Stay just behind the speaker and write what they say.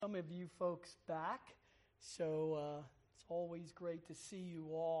some of you folks back. So it's always great to see you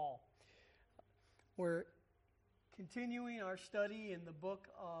all. We're continuing our study in the book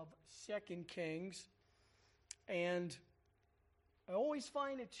of 2 Kings. And I always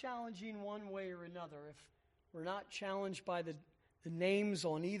find it challenging one way or another. If we're not challenged by the names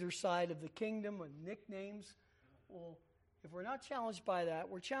on either side of the kingdom or nicknames, well, if we're not challenged by that,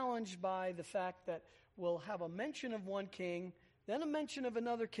 we're challenged by the fact that we'll have a mention of one king, then a mention of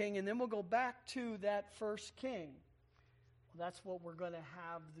another king, and then we'll go back to that first king. Well, that's what we're going to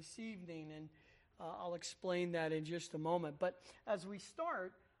have this evening, and I'll explain that in just a moment. But as we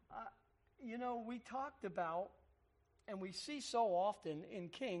start, we talked about, and we see so often in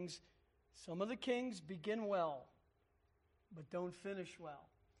Kings, some of the kings begin well, but don't finish well.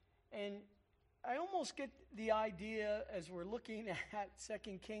 And I almost get the idea as we're looking at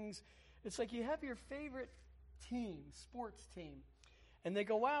 2 Kings, it's like you have your favorite team, sports team, and they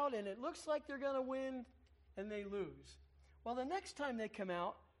go out and it looks like they're going to win and they lose. Well, the next time they come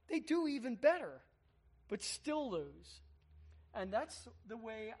out, they do even better, but still lose. And that's the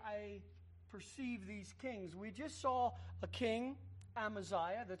way I perceive these kings. We just saw a king,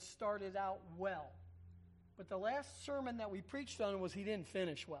 Uzziah, that started out well. But the last sermon that we preached on was he didn't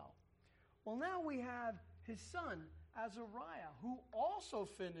finish well. Well, now we have his son, Azariah, who also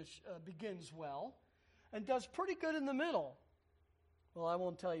begins well and does pretty good in the middle. Well, I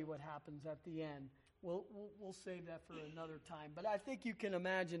won't tell you what happens at the end. We'll save that for another time. But I think you can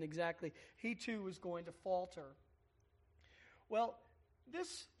imagine exactly. He too is going to falter. Well,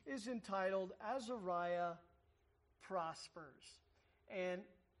 this is entitled Azariah Prospers. And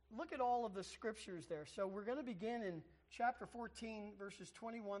look at all of the scriptures there. So we're going to begin in chapter 14, verses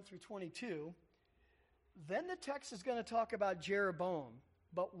 21 through 22. Then the text is going to talk about Jeroboam,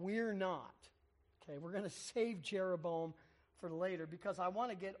 but we're not. Okay, we're going to save Jeroboam for later because I want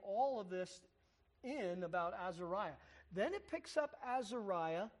to get all of this in about Azariah. Then it picks up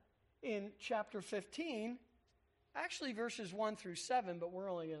Azariah in chapter 15, actually verses 1 through 7, but we're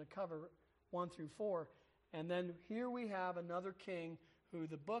only going to cover 1 through 4. And then here we have another king who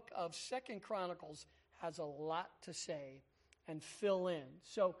the book of 2 Chronicles has a lot to say and fill in.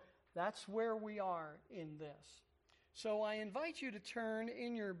 So that's where we are in this. So I invite you to turn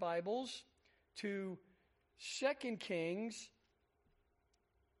in your Bibles to 2 Kings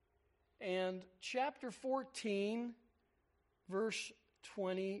and chapter 14, verse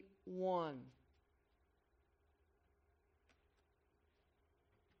 21.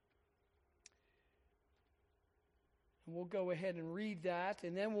 And we'll go ahead and read that,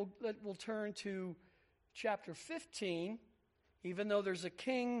 and then we'll turn to chapter 15, even though there's a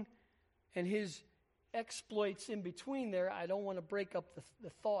king and his exploits in between there. I don't want to break up the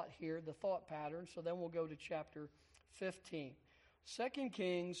thought here, the thought pattern, so then we'll go to chapter 15. 2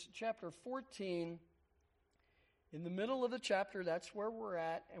 Kings chapter 14, in the middle of the chapter, that's where we're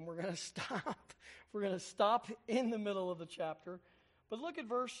at, and we're going to stop. We're going to stop in the middle of the chapter. But look at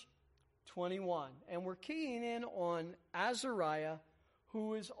verse 21, and we're keying in on Azariah,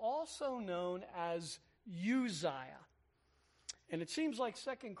 who is also known as Uzziah. And it seems like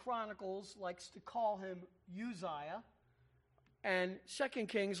 2 Chronicles likes to call him Uzziah, and 2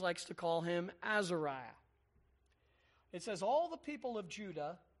 Kings likes to call him Azariah. It says, all the people of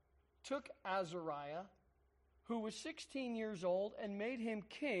Judah took Azariah, who was 16 years old, and made him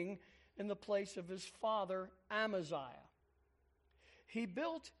king in the place of his father Amaziah. He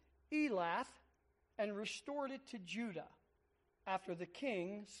built Elath and restored it to Judah after the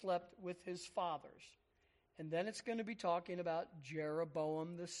king slept with his fathers. And then it's going to be talking about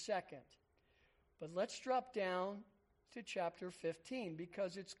Jeroboam the second. But let's drop down to chapter 15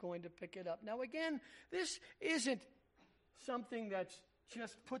 because it's going to pick it up. Now again, this isn't something that's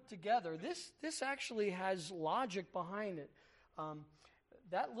just put together. This actually has logic behind it.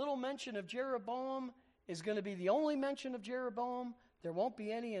 That little mention of Jeroboam is going to be the only mention of Jeroboam. There won't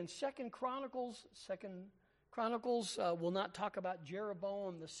be any in 2 Chronicles. 2 Chronicles will not talk about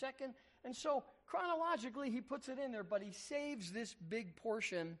Jeroboam the second. And so chronologically he puts it in there, but he saves this big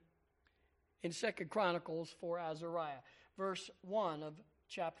portion in 2 Chronicles for Azariah. Verse 1 of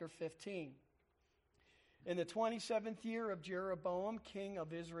chapter 15. In the 27th year of Jeroboam, king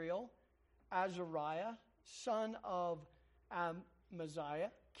of Israel, Azariah, son of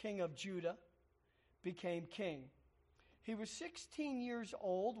Amaziah, king of Judah, became king. He was 16 years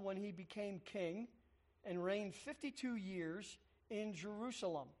old when he became king and reigned 52 years in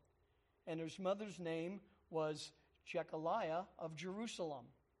Jerusalem. And his mother's name was Jechaliah of Jerusalem.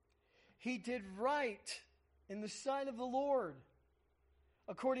 He did right in the sight of the Lord,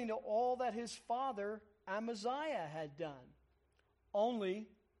 according to all that his father Amaziah had done. Only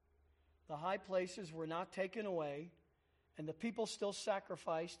the high places were not taken away, and the people still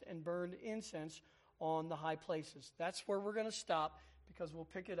sacrificed and burned incense on the high places. That's where we're going to stop, because we'll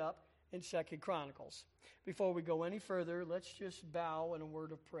pick it up in 2 Chronicles. Before we go any further, let's just bow in a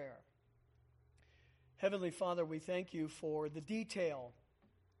word of prayer. Heavenly Father, we thank you for the detail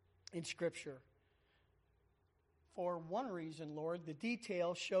in Scripture. For one reason, Lord, the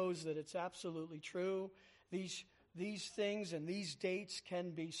detail shows that it's absolutely true. These things and these dates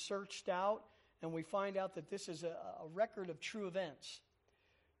can be searched out, and we find out that this is a record of true events.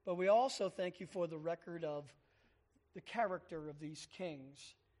 But we also thank you for the record of the character of these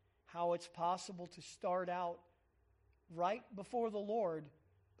kings, how it's possible to start out right before the Lord,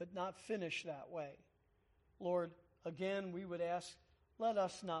 but not finish that way. Lord, again, we would ask, let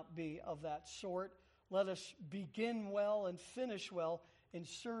us not be of that sort. Let us begin well and finish well in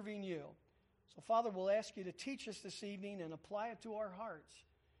serving you. So, Father, we'll ask you to teach us this evening and apply it to our hearts.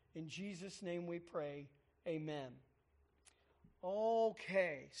 In Jesus' name we pray, amen.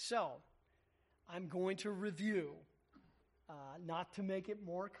 Okay, so I'm going to review, not to make it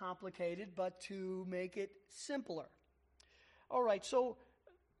more complicated, but to make it simpler. All right, so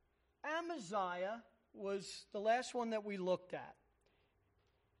Amaziah was the last one that we looked at.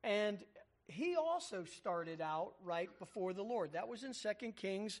 And he also started out right before the Lord. That was in 2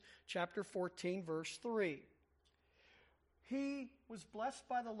 Kings chapter 14, verse 3. He was blessed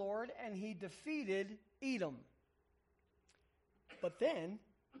by the Lord, and he defeated Edom. But then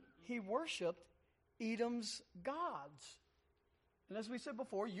he worshiped Edom's gods. And as we said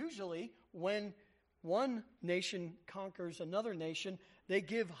before, usually when one nation conquers another nation, they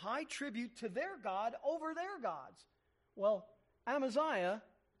give high tribute to their God over their gods. Well, Amaziah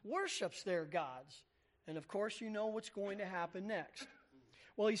worships their gods. And of course, you know what's going to happen next.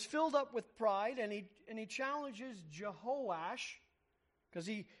 Well, he's filled up with pride, and he challenges Jehoash, because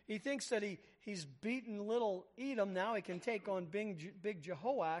he thinks that he's beaten little Edom. Now he can take on big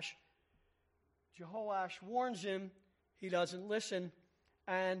Jehoash. Jehoash warns him. He doesn't listen.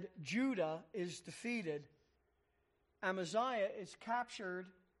 And Judah is defeated. Amaziah is captured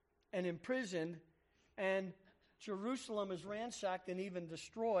and imprisoned. And Jerusalem is ransacked and even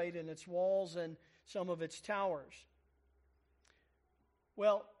destroyed, in its walls and some of its towers.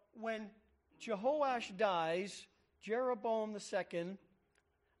 Well, when Jehoash dies, Jeroboam II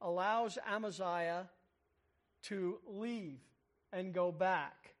allows Amaziah to leave and go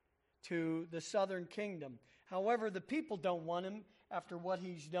back to the southern kingdom. However, the people don't want him after what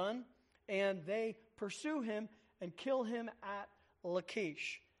he's done, and they pursue him and kill him at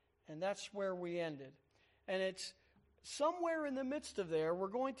Lachish. And that's where we ended. And it's somewhere in the midst of there, we're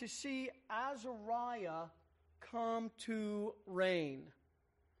going to see Azariah come to reign.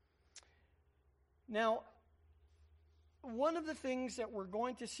 Now, one of the things that we're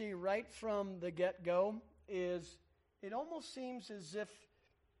going to see right from the get-go is it almost seems as if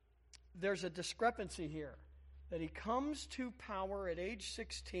there's a discrepancy here. That he comes to power at age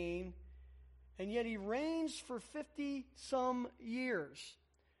 16, and yet he reigns for 50-some years.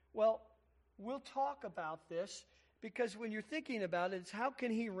 Well, we'll talk about this, because when you're thinking about it, it's how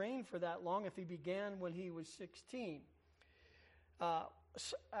can he reign for that long if he began when he was 16?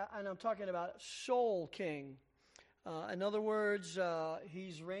 And I'm talking about sole king. In other words,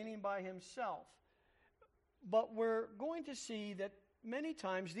 he's reigning by himself. But we're going to see that many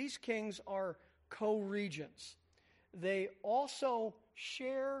times these kings are co-regents. They also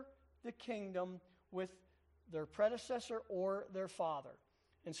share the kingdom with their predecessor or their father.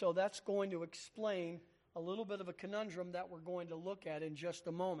 And so that's going to explain a little bit of a conundrum that we're going to look at in just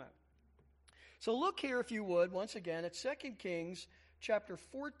a moment. So look here, if you would, once again, at 2 Kings chapter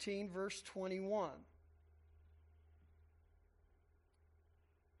 14, verse 21.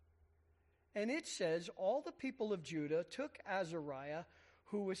 And it says, all the people of Judah took Azariah,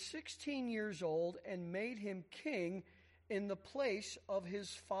 who was 16 years old, and made him king in the place of his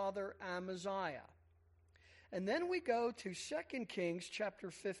father Amaziah. And then we go to 2 Kings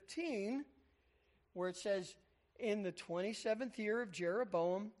chapter 15, where it says, in the 27th year of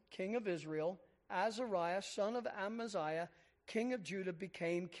Jeroboam, king of Israel, Azariah, son of Amaziah, king of Judah,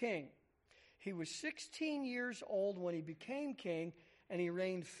 became king. He was 16 years old when he became king, and he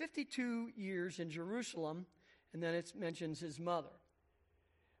reigned 52 years in Jerusalem, and then it mentions his mother.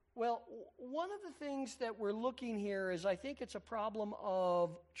 Well, one of the things that we're looking here is I think it's a problem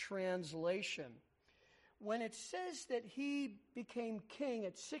of translation. When it says that he became king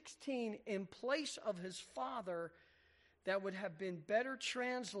at 16 in place of his father, that would have been better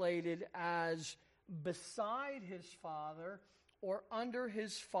translated as beside his father or under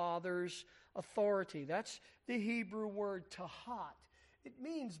his father's authority. That's the Hebrew word tahat. It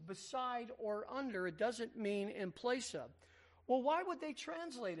means beside or under. It doesn't mean in place of. Well, why would they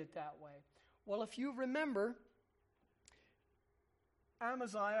translate it that way? Well, if you remember,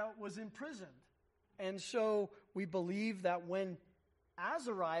 Amaziah was imprisoned. And so we believe that when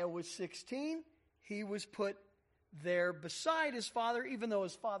Azariah was 16, he was put there beside his father, even though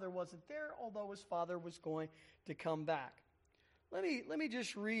his father wasn't there, although his father was going to come back. Let me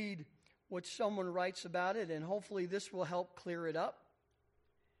just read what someone writes about it, and hopefully this will help clear it up.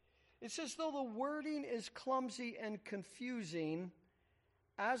 It says, though the wording is clumsy and confusing,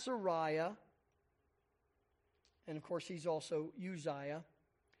 Azariah, and of course he's also Uzziah,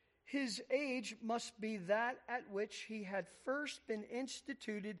 his age must be that at which he had first been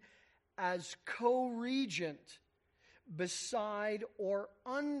instituted as co-regent beside or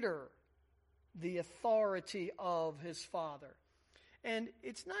under the authority of his father. And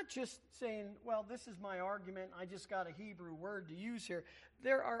it's not just saying, well, this is my argument, I just got a Hebrew word to use here.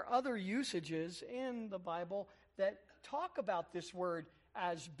 There are other usages in the Bible that talk about this word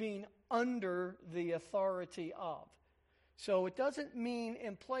as being under the authority of. So it doesn't mean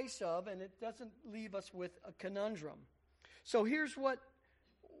in place of, and it doesn't leave us with a conundrum. So here's what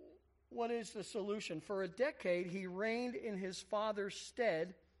is the solution. For a decade, he reigned in his father's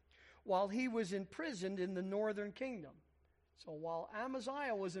stead while he was imprisoned in the northern kingdom. So while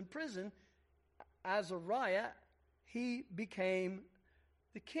Amaziah was in prison, Azariah, he became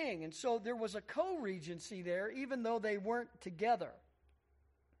the king. And so there was a co-regency there, even though they weren't together.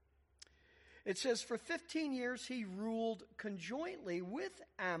 It says, for 15 years he ruled conjointly with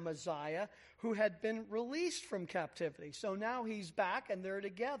Amaziah, who had been released from captivity. So now he's back and they're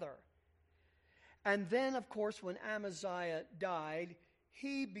together. And then, of course, when Amaziah died,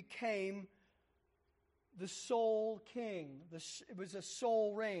 he became the sole king. It was a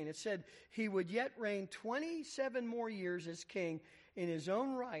sole reign. It said he would yet reign 27 more years as king in his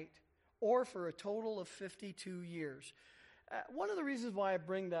own right, or for a total of 52 years. One of the reasons why I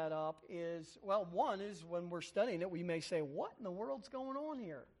bring that up is, well, one is when we're studying it, we may say, what in the world's going on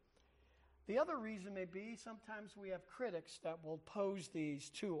here? The other reason may be sometimes we have critics that will pose these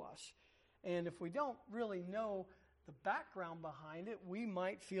to us. And if we don't really know the background behind it, we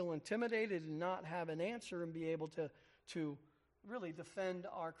might feel intimidated and not have an answer and be able to really defend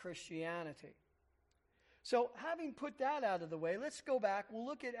our Christianity. So having put that out of the way, let's go back. We'll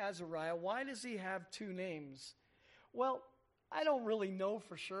look at Azariah. Why does he have two names? Well, I don't really know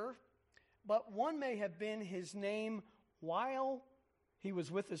for sure, but one may have been his name while he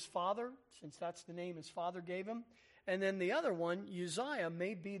was with his father, since that's the name his father gave him. And then the other one, Uzziah,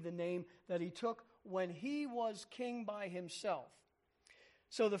 may be the name that he took when he was king by himself.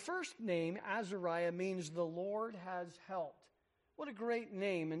 So the first name, Azariah, means the Lord has helped. What a great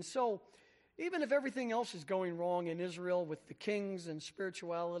name. And so even if everything else is going wrong in Israel with the kings and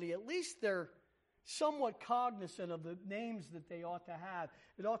spirituality, at least they're somewhat cognizant of the names that they ought to have.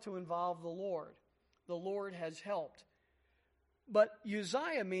 It ought to involve the Lord. The Lord has helped. But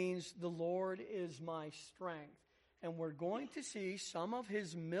Uzziah means the Lord is my strength. And we're going to see some of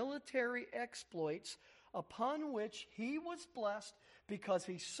his military exploits upon which he was blessed because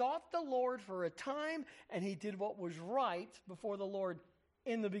he sought the Lord for a time and he did what was right before the Lord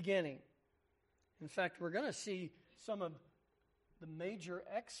in the beginning. In fact, we're going to see some of the major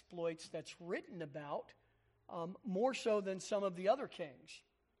exploits that's written about, more so than some of the other kings.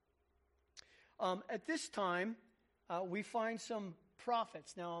 At this time, we find some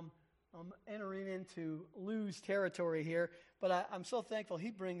prophets. Now, I'm entering into Lou's territory here, but I'm so thankful he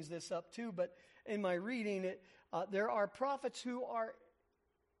brings this up too. But in my reading, there are prophets who are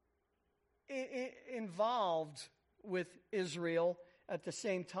involved with Israel at the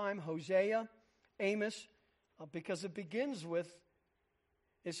same time. Hosea, Amos, because it begins with,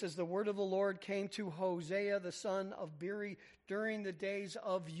 it says, the word of the Lord came to Hosea, the son of Beeri, during the days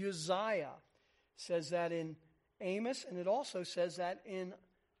of Uzziah. It says that in Amos, and it also says that in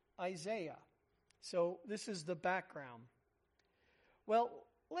Isaiah. So this is the background. Well,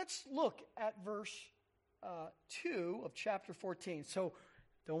 let's look at verse 2 of chapter 14. So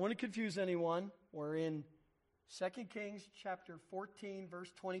don't want to confuse anyone. We're in 2 Kings chapter 14,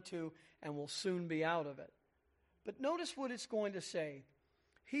 verse 22, and we'll soon be out of it. But notice what it's going to say.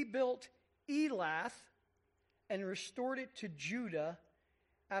 He built Elath and restored it to Judah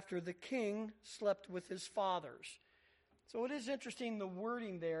after the king slept with his fathers. So it is interesting, the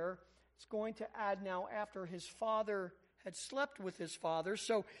wording there. It's going to add now after his father had slept with his father.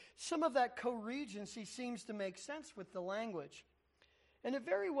 So some of that co-regency seems to make sense with the language. And it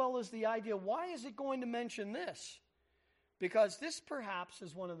very well is the idea, why is it going to mention this? Because this perhaps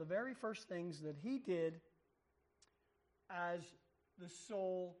is one of the very first things that he did as the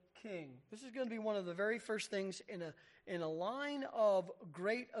sole king. This is going to be one of the very first things in a line of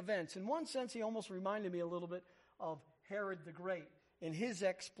great events. In one sense, he almost reminded me a little bit of Herod the Great and his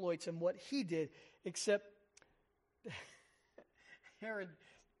exploits and what he did, except Herod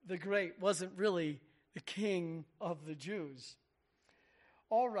the Great wasn't really the king of the Jews.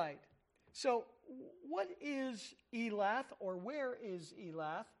 All right. So what is Elath, or where is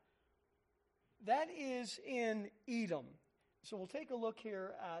Elath? That is in Edom. So we'll take a look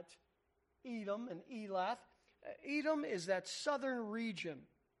here at Edom and Elath. Edom is that southern region.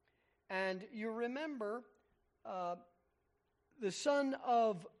 And you remember the son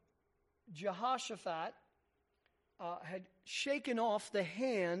of Jehoshaphat had shaken off the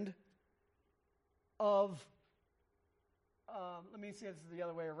hand of, let me see if it's the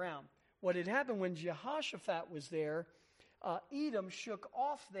other way around. What had happened when Jehoshaphat was there, Edom shook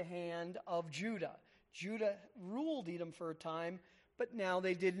off the hand of Judah. Judah ruled Edom for a time, but now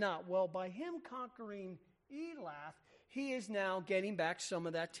they did not. Well, by him conquering Elath, he is now getting back some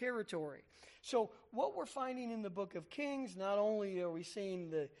of that territory. So what we're finding in the book of Kings, not only are we seeing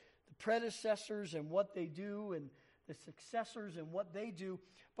the predecessors and what they do and the successors and what they do,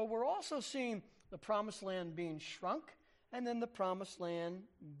 but we're also seeing the promised land being shrunk and then the promised land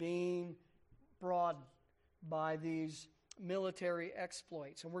being broadened by these military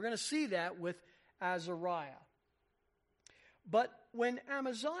exploits. And we're going to see that with Azariah. But when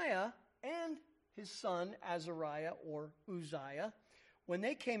Amaziah and his son Azariah, or Uzziah, when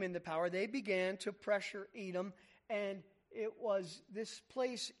they came into power, they began to pressure Edom, and it was this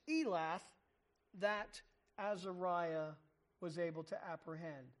place, Elath, that Azariah was able to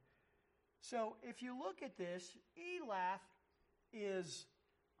apprehend. So if you look at this, Elath is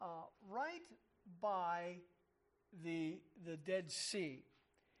right by the Dead Sea.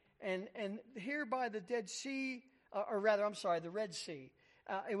 And here by the Dead Sea, the Red Sea.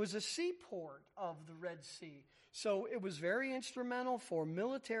 It was a seaport of the Red Sea. So it was very instrumental for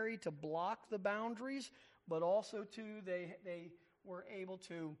military to block the boundaries, but also they were able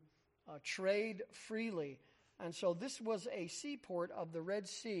to trade freely. And so this was a seaport of the Red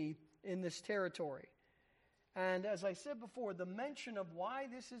Sea in this territory. And as I said before, the mention of why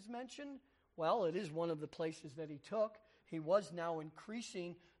this is mentioned, well, it is one of the places that he took. He was now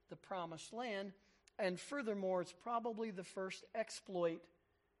increasing the promised land. And furthermore, it's probably the first exploit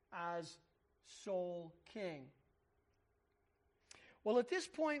as sole king. Well, at this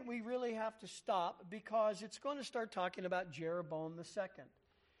point, we really have to stop because it's going to start talking about Jeroboam II.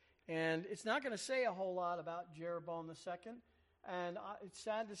 And it's not going to say a whole lot about Jeroboam II. And it's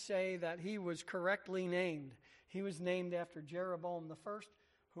sad to say that he was correctly named. He was named after Jeroboam I,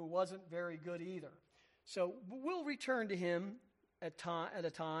 who wasn't very good either. So we'll return to him at a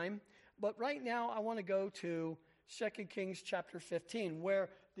time. But right now, I want to go to 2 Kings chapter 15, where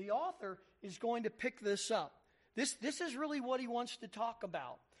the author is going to pick this up. This is really what he wants to talk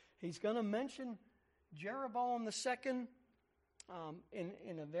about. He's going to mention Jeroboam II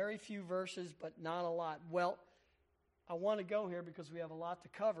in a very few verses, but not a lot. Well, I want to go here because we have a lot to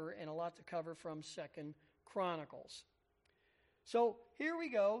cover, and a lot to cover from 2 Chronicles. So here we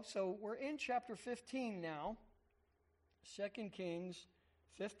go. So we're in chapter 15 now, 2 Kings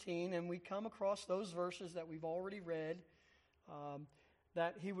 15, and we come across those verses that we've already read,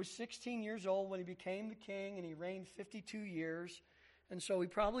 that he was 16 years old when he became the king, and he reigned 52 years. And so he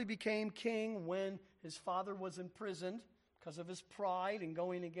probably became king when his father was imprisoned because of his pride and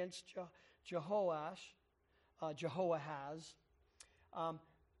going against Jehoahaz.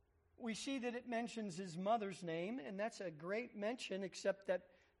 We see that it mentions his mother's name, and that's a great mention, except that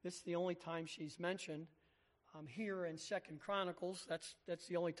this is the only time she's mentioned. Here in 2 Chronicles, that's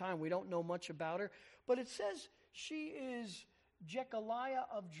the only time. We don't know much about her. But it says she is Jechaliah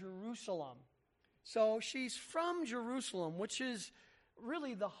of Jerusalem. So she's from Jerusalem, which is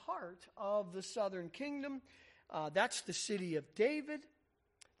really the heart of the southern kingdom. That's the city of David.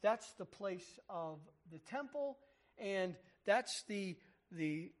 That's the place of the temple. And that's the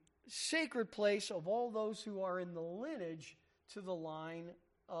sacred place of all those who are in the lineage to the line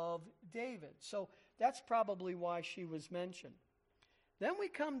of David. So that's probably why she was mentioned. Then we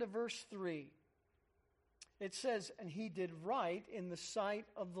come to verse 3. It says, and he did right in the sight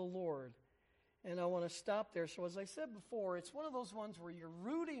of the Lord. And I want to stop there. So as I said before, it's one of those ones where you're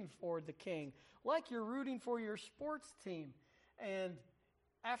rooting for the king, like you're rooting for your sports team. And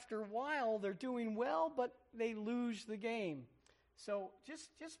after a while, they're doing well, but they lose the game. So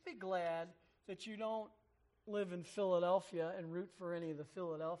just be glad that you don't live in Philadelphia and root for any of the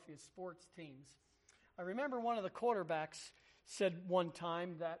Philadelphia sports teams. I remember one of the quarterbacks said one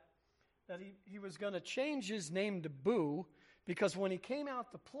time that he was going to change his name to Boo Because when he came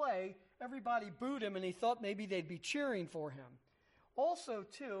out to play, everybody booed him and he thought maybe they'd be cheering for him. Also,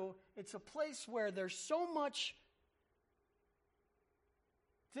 too, it's a place where there's so much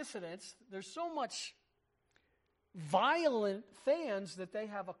dissidence, there's so much violent fans that they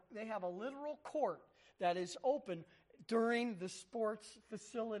have a literal court that is open during the sports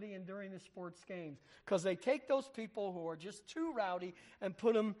facility and during the sports games, because they take those people who are just too rowdy and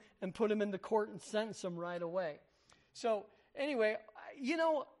put them in the court and sentence them right away. So anyway, in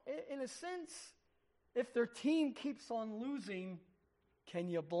a sense, if their team keeps on losing, can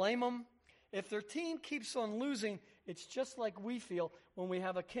you blame them? If their team keeps on losing, it's just like we feel when we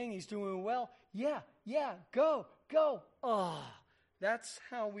have a king. He's doing well. Yeah, go. That's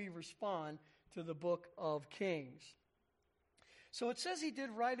how we respond to the book of Kings. So it says he did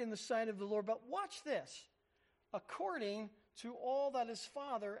right in the sight of the Lord. But watch this. According to all that his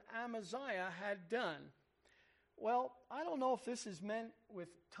father Amaziah had done. Well, I don't know if this is meant with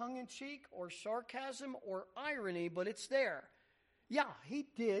tongue-in-cheek or sarcasm or irony, but it's there. Yeah, he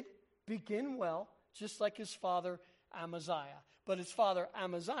did begin well, just like his father Amaziah. But his father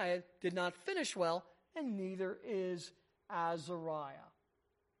Amaziah did not finish well, and neither is Azariah.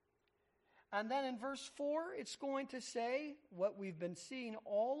 And then in verse 4, it's going to say what we've been seeing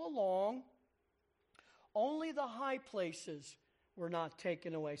all along. Only the high places were not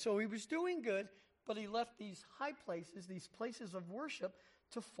taken away. So he was doing good, but he left these high places, these places of worship,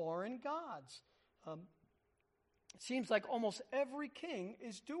 to foreign gods. It seems like almost every king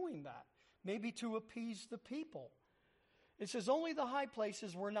is doing that, maybe to appease the people. It says only the high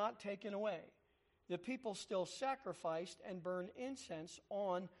places were not taken away. The people still sacrificed and burned incense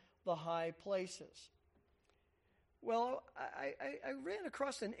on the high places. Well, I ran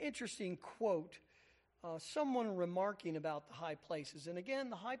across an interesting quote, someone remarking about the high places. And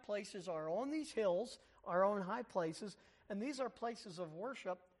again, the high places are on these hills, our own high places, and these are places of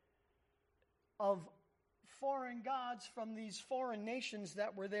worship of foreign gods from these foreign nations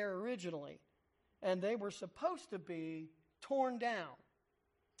that were there originally. And they were supposed to be torn down.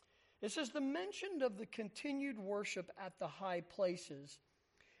 It says the mention of the continued worship at the high places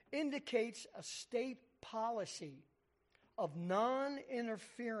indicates a state policy of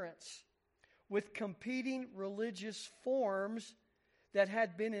non-interference with competing religious forms that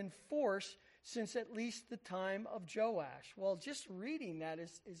had been in force since at least the time of Joash. Well, just reading that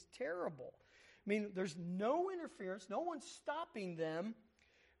is terrible. I mean, there's no interference, no one's stopping them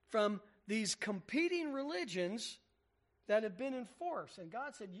from these competing religions that have been in force. And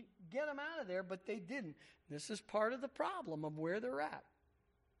God said, get them out of there, but they didn't. This is part of the problem of where they're at.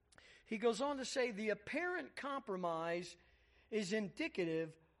 He goes on to say the apparent compromise is indicative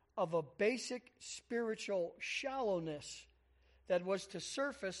of a basic spiritual shallowness that was to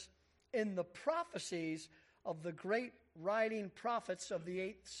surface in the prophecies of the great writing prophets of the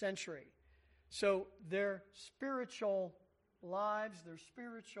 8th century. So their spiritual lives, their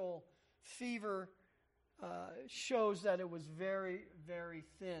spiritual fever shows that it was very, very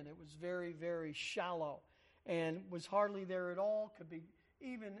thin. It was very, very shallow and was hardly there at all, could be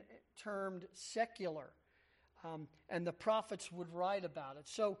even termed secular. And the prophets would write about it.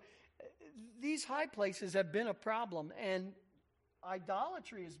 So these high places have been a problem, and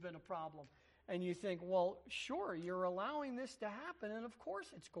idolatry has been a problem. And you think, well, sure, you're allowing this to happen, and of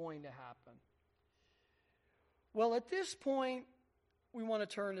course it's going to happen. Well, at this point, we want to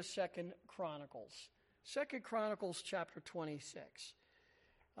turn to 2 Chronicles. 2 Chronicles chapter 26.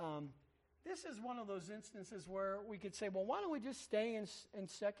 This is one of those instances where we could say, well, why don't we just stay in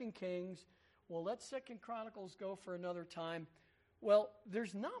 2 Kings? We'll let 2 Chronicles go for another time. Well,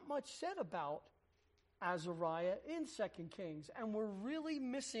 there's not much said about Azariah in 2 Kings, and we're really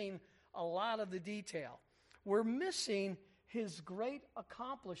missing a lot of the detail. We're missing his great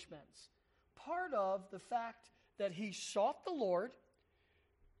accomplishments. Part of the fact that he sought the Lord.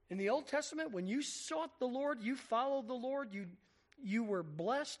 In the Old Testament, when you sought the Lord, you followed the Lord, you were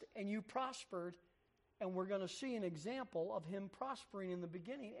blessed and you prospered. And we're going to see an example of him prospering in the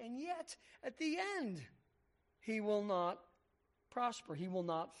beginning. And yet, at the end, he will not prosper. He will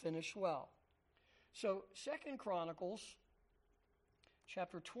not finish well. So, 2 Chronicles,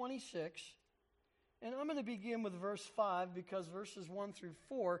 chapter 26, and I'm going to begin with verse 5 because verses 1 through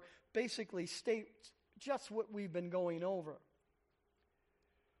 4 basically state just what we've been going over.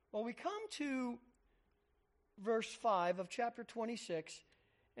 Well, we come to verse 5 of chapter 26,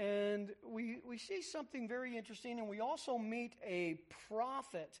 and we see something very interesting, and we also meet a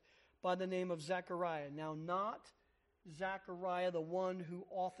prophet by the name of Zechariah. Now, not Zechariah, the one who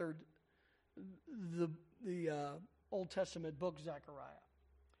authored the Old Testament book Zechariah.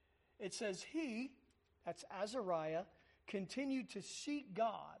 It says he, that's Azariah, continued to seek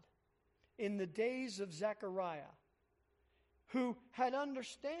God in the days of Zechariah, who had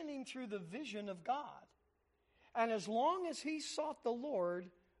understanding through the vision of God. And as long as he sought the Lord,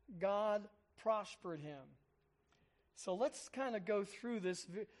 God prospered him. So let's kind of go through this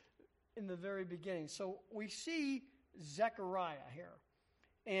in the very beginning. So we see Zechariah here,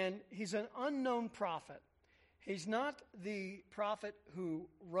 and he's an unknown prophet. He's not the prophet who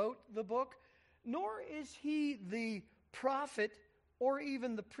wrote the book, nor is he the prophet or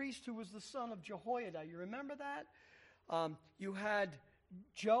even the priest who was the son of Jehoiada. You remember that? You had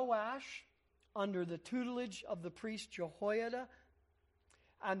Joash under the tutelage of the priest Jehoiada,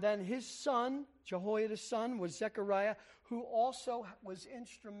 and then his son, Jehoiada's son, was Zechariah, who also was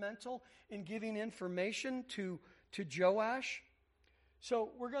instrumental in giving information to Joash.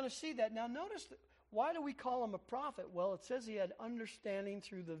 So we're going to see that. Now notice, why do we call him a prophet? Well, it says he had understanding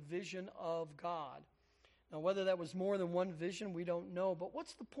through the vision of God. Now whether that was more than one vision, we don't know. But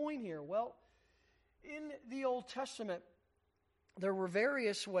what's the point here? Well, in the Old Testament, there were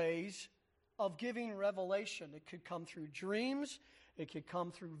various ways of giving revelation. It could come through dreams. It could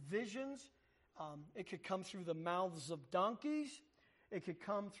come through visions. It could come through the mouths of donkeys. It could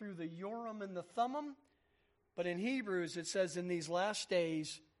come through the Urim and the Thummim. But in Hebrews, it says in these last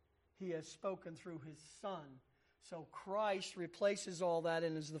days, he has spoken through his Son. So Christ replaces all that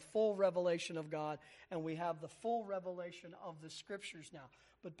and is the full revelation of God. And we have the full revelation of the Scriptures now.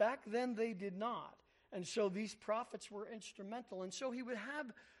 But back then, they did not. And so these prophets were instrumental. And so he would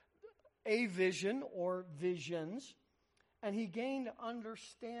have a vision or visions, and he gained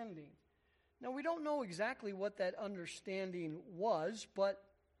understanding. Now, we don't know exactly what that understanding was, but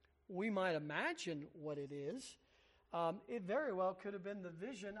we might imagine what it is. It very well could have been the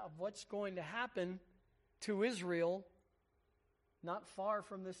vision of what's going to happen to Israel not far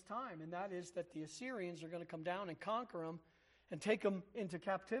from this time, and that is that the Assyrians are going to come down and conquer them and take them into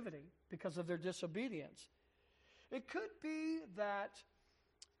captivity because of their disobedience. It could be that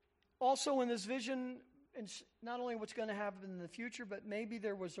also in this vision, and not only what's going to happen in the future, but maybe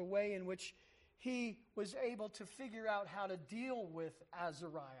there was a way in which he was able to figure out how to deal with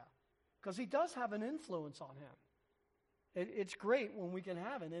Azariah, because he does have an influence on him. It's great when we can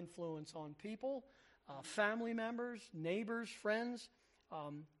have an influence on people, family members, neighbors, friends.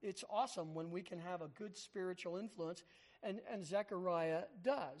 It's awesome when we can have a good spiritual influence, and Zechariah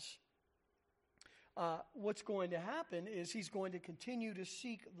does. What's going to happen is he's going to continue to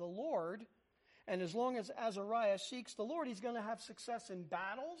seek the Lord, and as long as Azariah seeks the Lord, he's going to have success in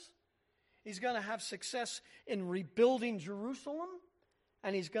battles. He's going to have success in rebuilding Jerusalem,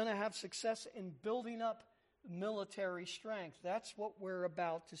 and he's going to have success in building up military strength. That's what we're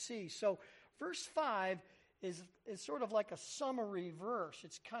about to see. So verse 5 is sort of like a summary verse.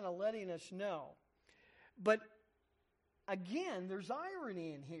 It's kind of letting us know. But again, there's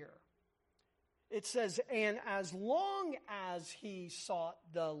irony in here. It says, and as long as he sought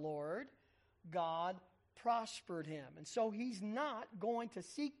the Lord, God prospered him. And so he's not going to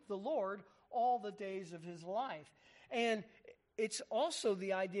seek the Lord all the days of his life. And it's also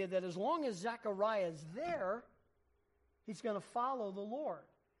the idea that as long as Zechariah is there, he's going to follow the Lord.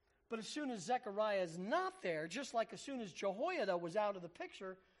 But as soon as Zechariah is not there, just like as soon as Jehoiada was out of the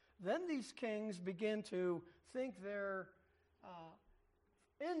picture, then these kings begin to think they're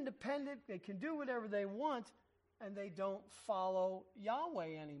independent, they can do whatever they want, and they don't follow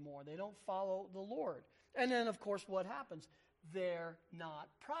Yahweh anymore. They don't follow the Lord. And then, of course, what happens? They're not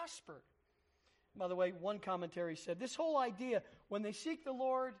prospered. By the way, one commentary said, this whole idea, when they seek the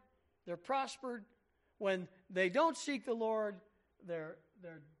Lord, they're prospered. When they don't seek the Lord, they're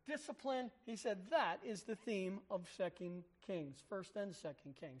disciplined. He said that is the theme of 2 Kings, 1st and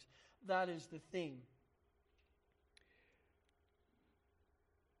 2nd Kings. That is the theme.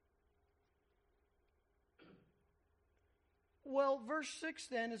 Well, verse 6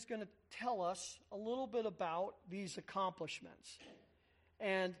 then is going to tell us a little bit about these accomplishments.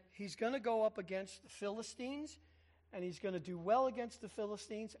 And he's going to go up against the Philistines, and he's going to do well against the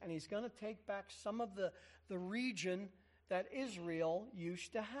Philistines, and he's going to take back some of the region that Israel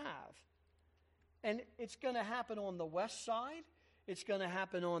used to have. And it's going to happen on the west side, it's going to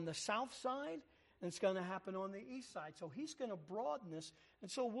happen on the south side, and it's going to happen on the east side. So he's going to broaden this,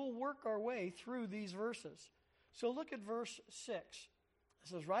 and so we'll work our way through these verses. So look at verse 6. It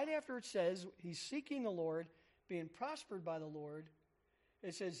says, right after it says, he's seeking the Lord, being prospered by the Lord,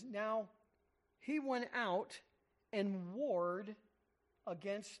 it says, now he went out and warred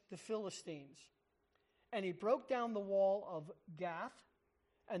against the Philistines. And he broke down the wall of Gath,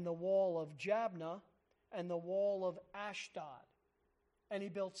 and the wall of Jabneh, and the wall of Ashdod. And he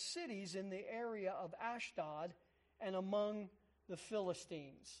built cities in the area of Ashdod, and among the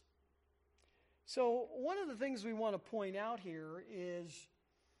Philistines. So one of the things we want to point out here is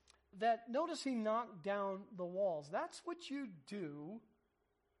that notice he knocked down the walls. That's what you do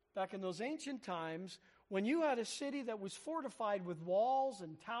back in those ancient times when you had a city that was fortified with walls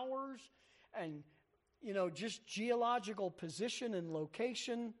and towers and, just geological position and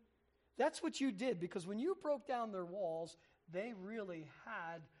location. That's what you did, because when you broke down their walls, they really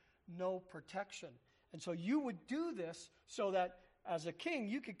had no protection. And so you would do this so that as a king,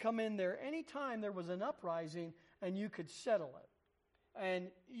 you could come in there anytime there was an uprising and you could settle it. And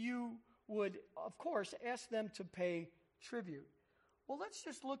you would, of course, ask them to pay tribute. Well, let's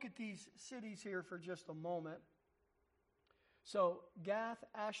just look at these cities here for just a moment. So Gath,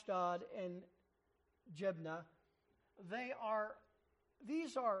 Ashdod, and Jebna,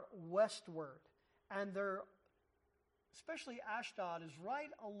 these are westward, and they're, especially Ashdod, is right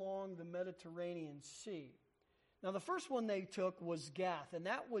along the Mediterranean Sea. Now, the first one they took was Gath, and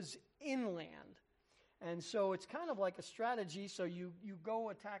that was inland. And so it's kind of like a strategy, so you go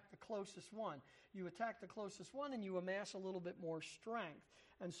attack the closest one. You attack the closest one, and you amass a little bit more strength.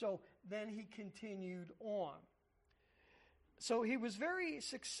 And so then he continued on. So he was very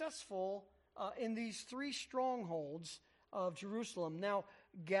successful in these three strongholds of Jerusalem. Now,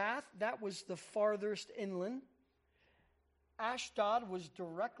 Gath, that was the farthest inland. Ashdod was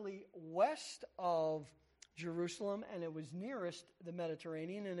directly west of Jerusalem, and it was nearest the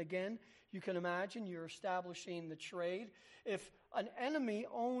Mediterranean. And again, you can imagine you're establishing the trade. If an enemy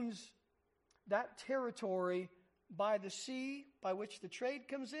owns that territory by the sea by which the trade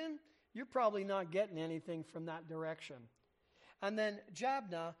comes in, you're probably not getting anything from that direction. And then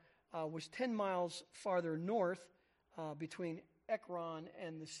Jabneh was 10 miles farther north between Ekron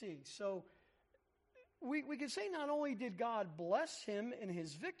and the sea. So we can say not only did God bless him in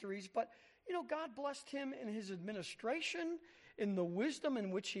his victories, but God blessed him in his administration, in the wisdom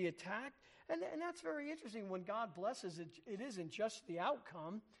in which he attacked. And that's very interesting. When God blesses, it isn't just the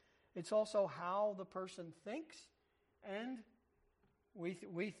outcome. It's also how the person thinks. And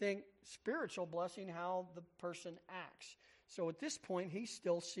we think spiritual blessing, how the person acts. So at this point, he's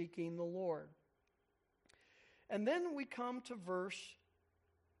still seeking the Lord. And then we come to verse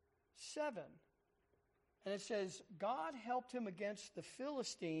 7. And it says, God helped him against the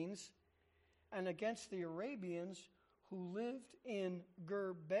Philistines and against the Arabians who lived in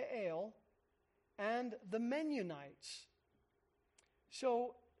Gur-Baal and the Mennonites.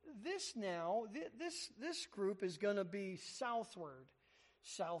 So this group is going to be southward,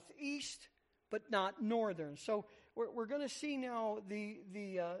 southeast, but not northern. So we're going to see now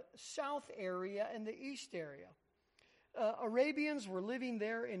the south area and the east area. Arabians were living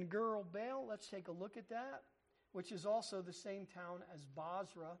there in Gur-Baal. Let's take a look at that, which is also the same town as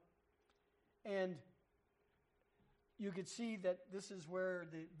Basra. And you could see that this is where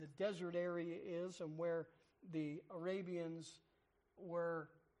the desert area is and where the Arabians were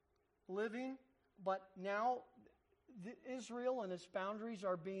living. But now Israel and its boundaries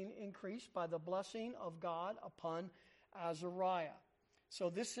are being increased by the blessing of God upon Azariah. So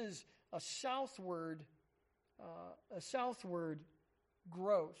this is a southward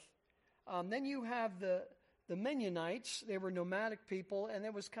growth. Then you have the Mennonites. They were nomadic people, and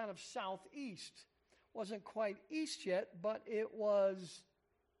it was kind of southeast. Wasn't quite east yet, but it was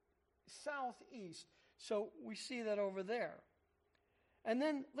southeast. So we see that over there. And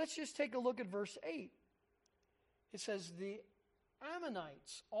then let's just take a look at verse 8. It says, the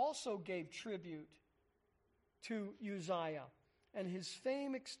Ammonites also gave tribute to Uzziah, and his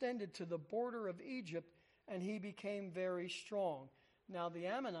fame extended to the border of Egypt, and he became very strong. Now the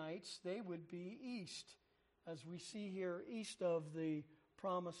Ammonites, they would be east, as we see here, east of the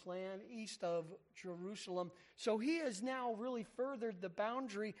Promised Land, east of Jerusalem. So he has now really furthered the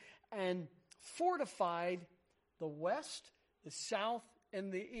boundary and fortified the west, the south,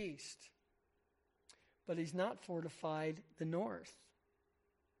 and the east. But he's not fortified the north,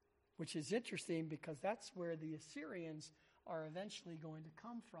 which is interesting because that's where the Assyrians are eventually going to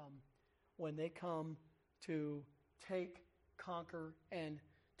come from when they come to take, conquer, and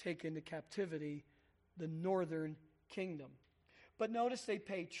take into captivity the northern kingdom. But notice they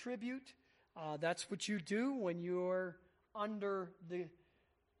pay tribute. That's what you do when you're under the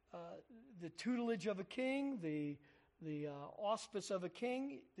tutelage of a king, the auspice of a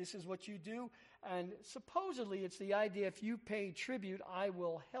king. This is what you do. And supposedly it's the idea, if you pay tribute, I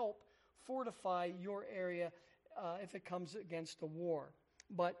will help fortify your area if it comes against a war.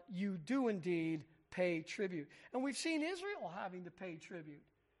 But you do indeed pay tribute. And we've seen Israel having to pay tribute.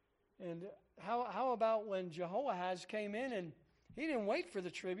 And how about when Jehoahaz came in and he didn't wait for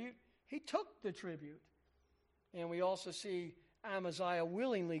the tribute, he took the tribute. And we also see Amaziah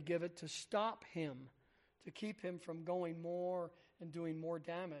willingly give it to stop him, to keep him from going more and doing more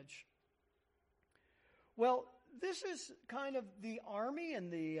damage. Well, this is kind of the army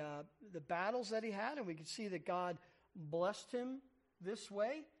and the battles that he had, and we can see that God blessed him this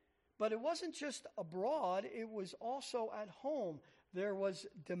way. But it wasn't just abroad, it was also at home. There was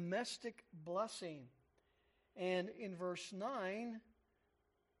domestic blessing. And in verse 9,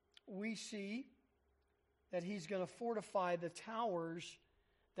 we see that he's going to fortify the towers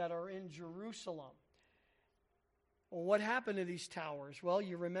that are in Jerusalem. Well, what happened to these towers? Well,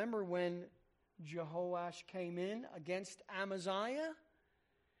 you remember when Jehoash came in against Amaziah?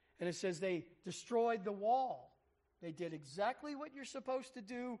 And it says they destroyed the wall. They did exactly what you're supposed to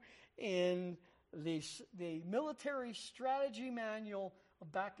do in the military strategy manual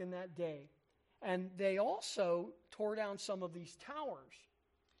back in that day. And they also tore down some of these towers.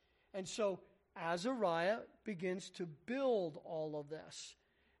 And so Azariah begins to build all of this.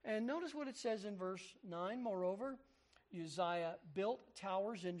 And notice what it says in verse 9. Moreover, Uzziah built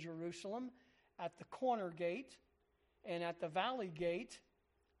towers in Jerusalem at the corner gate and at the valley gate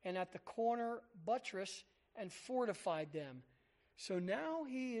and at the corner buttress and fortified them. So now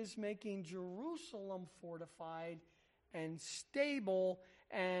he is making Jerusalem fortified and stable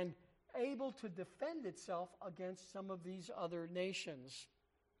and able to defend itself against some of these other nations.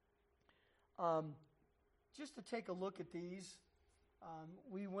 Just to take a look at these,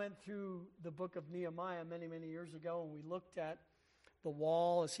 we went through the book of Nehemiah many, many years ago, and we looked at the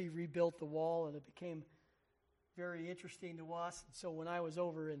wall as he rebuilt the wall, and it became very interesting to us. And so when I was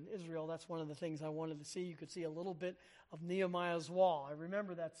over in Israel, that's one of the things I wanted to see. You could see a little bit of Nehemiah's wall. I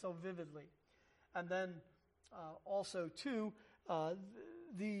remember that so vividly. And then also, too,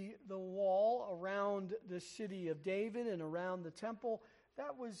 the wall around the city of David and around the temple,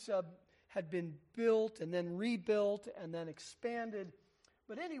 that was had been built and then rebuilt and then expanded.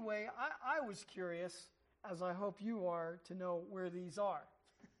 But anyway, I was curious, as I hope you are, to know where these are.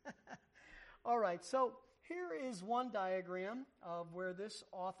 All right, so here is one diagram of where this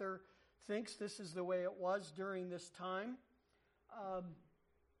author thinks this is the way it was during this time.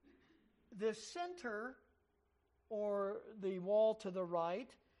 The center, or the wall to the right,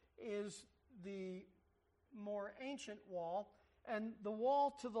 is the more ancient wall, and the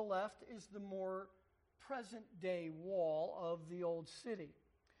wall to the left is the more present-day wall of the old city.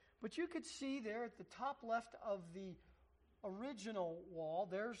 But you could see there at the top left of the original wall,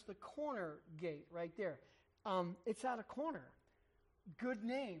 there's the corner gate right there. It's at a corner. Good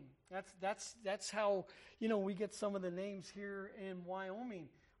name. That's how, we get some of the names here in Wyoming.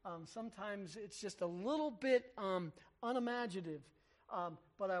 Sometimes it's just a little bit unimaginative.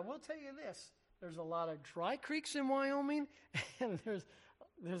 But I will tell you this. There's a lot of dry creeks in Wyoming, and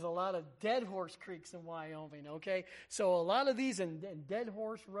there's a lot of dead horse creeks in Wyoming, okay? So a lot of these, and Dead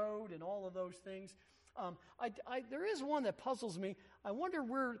Horse Road and all of those things. There is one that puzzles me. I wonder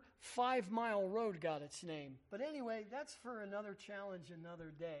where 5 Mile Road got its name. But anyway, that's for another challenge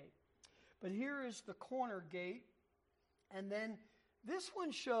another day. But here is the corner gate, and then this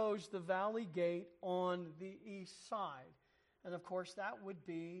one shows the valley gate on the east side. And of course, that would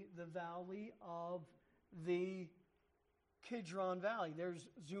be the valley of the Kidron Valley. There's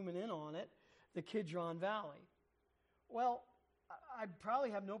zooming in on it, the Kidron Valley. Well, I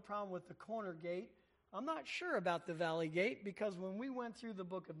probably have no problem with the corner gate. I'm not sure about the valley gate, because when we went through the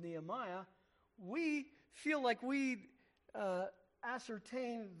book of Nehemiah, we feel like we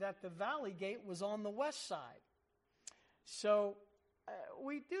ascertained that the valley gate was on the west side. So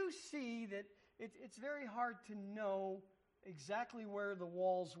we do see that it's very hard to know exactly where the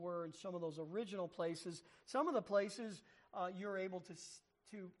walls were in some of those original places. Some of the places you're able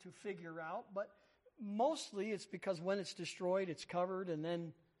to figure out, but mostly it's because when it's destroyed, it's covered and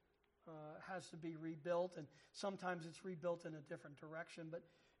then has to be rebuilt, and sometimes it's rebuilt in a different direction, but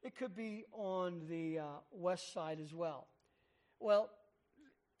it could be on the west side as well. Well,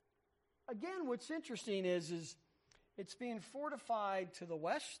 again, what's interesting is it's being fortified to the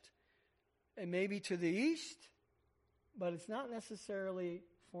west and maybe to the east, but it's not necessarily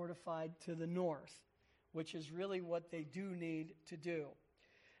fortified to the north, which is really what they do need to do.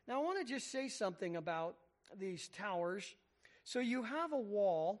 Now, I want to just say something about these towers. So you have a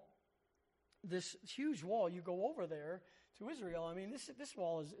wall, this huge wall. You go over there to Israel. I mean, this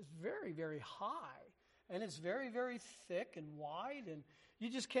wall is very, very high, and it's very, very thick and wide, and you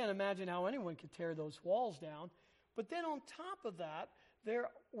just can't imagine how anyone could tear those walls down. But then on top of that, there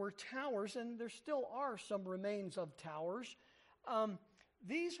were towers, and there still are some remains of towers.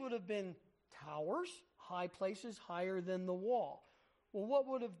 These would have been towers, high places higher than the wall. Well, what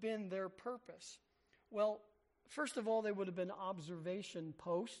would have been their purpose? Well, First of all, they would have been observation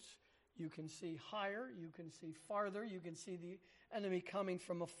posts. You can see higher, you can see farther, you can see the enemy coming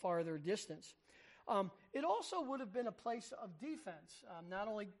from a farther distance. It also would have been a place of defense. Not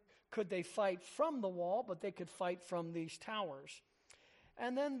only could they fight from the wall, but they could fight from these towers.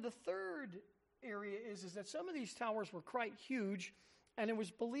 And then the third area is that some of these towers were quite huge, and it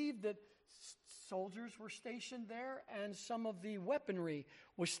was believed that soldiers were stationed there and some of the weaponry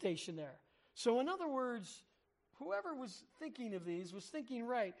was stationed there. So in other words, whoever was thinking of these was thinking,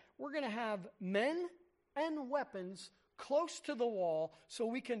 right, we're going to have men and weapons close to the wall so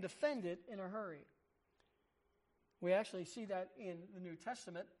we can defend it in a hurry. We actually see that in the New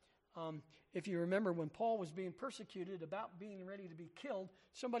Testament. If you remember when Paul was being persecuted, about being ready to be killed,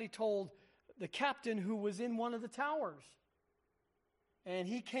 somebody told the captain who was in one of the towers. And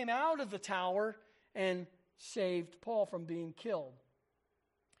he came out of the tower and saved Paul from being killed.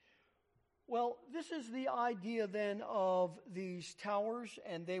 Well, this is the idea then of these towers,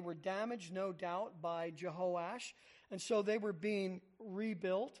 and they were damaged, no doubt, by Jehoash. And so they were being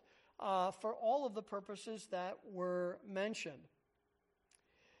rebuilt for all of the purposes that were mentioned.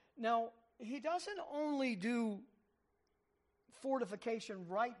 Now, he doesn't only do fortification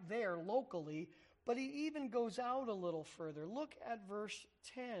right there locally, but he even goes out a little further. Look at verse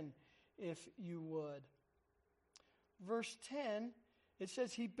 10, if you would. Verse 10, it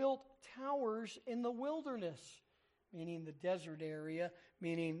says he built towers in the wilderness, meaning the desert area,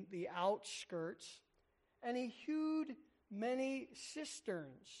 meaning the outskirts. And he hewed many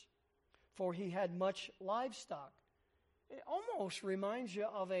cisterns, for he had much livestock. It almost reminds you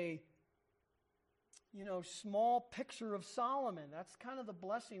of a, small picture of Solomon. That's kind of the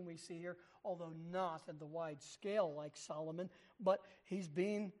blessing we see here, although not at the wide scale like Solomon. But he's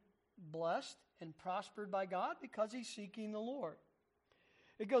being blessed and prospered by God because he's seeking the Lord.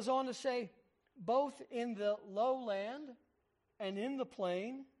 It goes on to say, both in the lowland and in the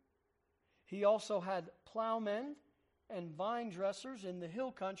plain, he also had plowmen and vine dressers in the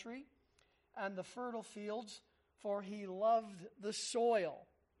hill country and the fertile fields, for he loved the soil.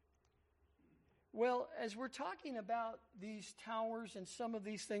 Well, as we're talking about these towers and some of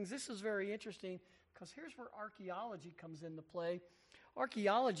these things, this is very interesting because here's where archaeology comes into play.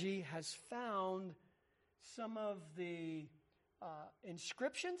 Archaeology has found some of the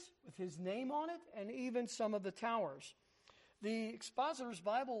inscriptions with his name on it and even some of the towers. The Expositor's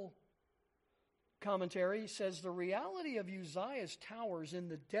Bible commentary says the reality of Uzziah's towers in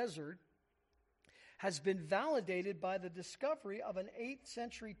the desert has been validated by the discovery of an 8th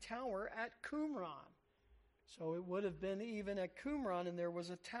century tower at Qumran. So it would have been even at Qumran, and there was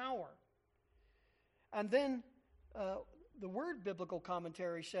a tower. And then the Word Biblical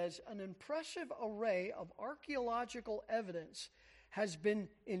Commentary says, an impressive array of archaeological evidence has been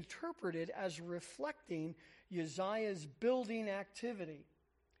interpreted as reflecting Uzziah's building activity.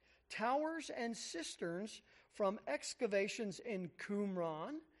 Towers and cisterns from excavations in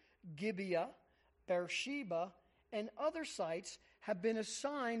Qumran, Gibeah, Beersheba, and other sites have been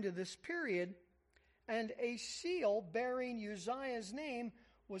assigned to this period, and a seal bearing Uzziah's name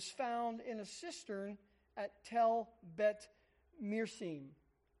was found in a cistern at Tel Bet Mirsim.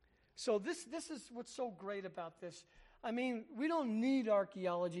 So this is what's so great about this. I mean, we don't need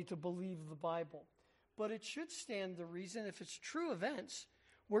archaeology to believe the Bible, but it should stand to reason if it's true events,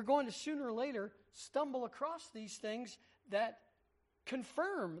 we're going to sooner or later stumble across these things that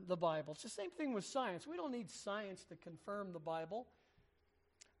confirm the Bible. It's the same thing with science. We don't need science to confirm the Bible.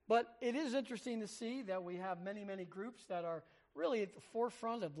 But it is interesting to see that we have many, many groups that are really at the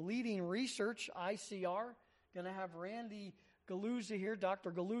forefront of leading research. ICR, going to have Randy Galuzza here,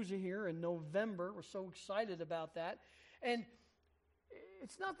 Dr. Galuzza here in November. We're so excited about that. And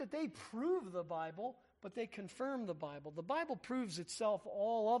it's not that they prove the Bible, but they confirm the Bible. The Bible proves itself,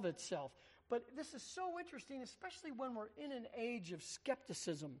 all of itself. But this is so interesting, especially when we're in an age of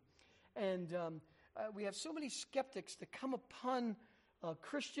skepticism. And we have so many skeptics that come upon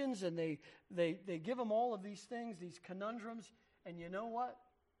Christians, and they give them all of these things, these conundrums. And you know what?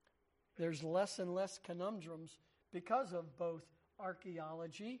 There's less and less conundrums because of both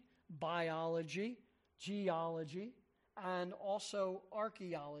archaeology, biology, geology, and also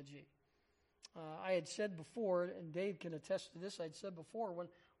archaeology. I had said before, and Dave can attest to this, I'd said before, when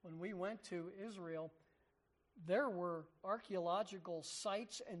we went to Israel, there were archaeological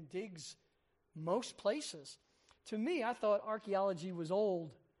sites and digs most places. To me, I thought archaeology was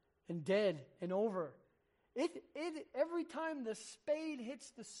old and dead and over. Every time the spade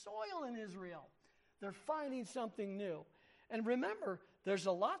hits the soil in Israel, they're finding something new. And remember, there's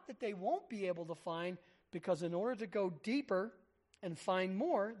a lot that they won't be able to find because in order to go deeper and find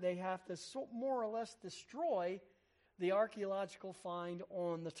more, they have to more or less destroy the archaeological find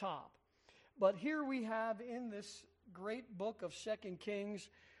on the top. But here we have in this great book of 2 Kings,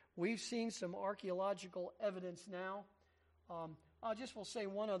 we've seen some archaeological evidence now. I just will say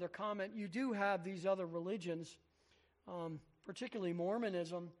one other comment. You do have these other religions, particularly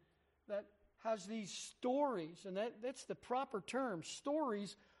Mormonism, that has these stories, and that's the proper term,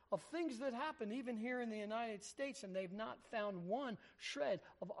 stories of things that happened even here in the United States, and they've not found one shred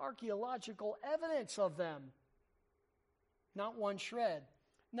of archaeological evidence of them. Not one shred.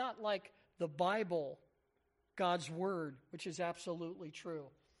 Not like the Bible, God's Word, which is absolutely true.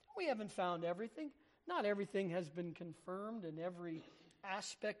 We haven't found everything. Not everything has been confirmed in every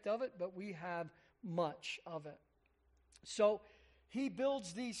aspect of it, but we have much of it. So he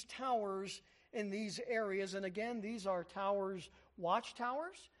builds these towers in these areas, and again, these are towers,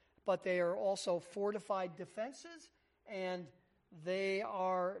 watchtowers, but they are also fortified defenses, and they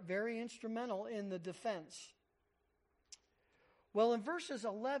are very instrumental in the defense. Well, in verses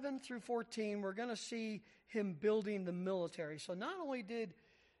 11 through 14, we're going to see him building the military. So not only did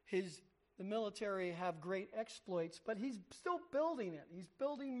the military have great exploits, but he's still building it. He's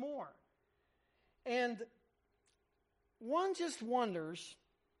building more. And one just wonders,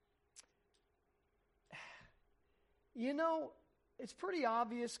 it's pretty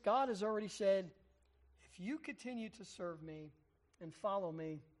obvious. God has already said, if you continue to serve me and follow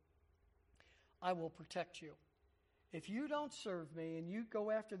me, I will protect you. If you don't serve me and you go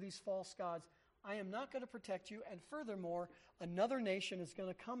after these false gods, I am not going to protect you. And furthermore, another nation is going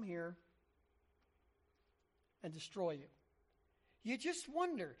to come here and destroy you. You just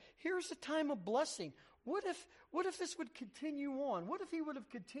wonder, here's a time of blessing. What if this would continue on? What if he would have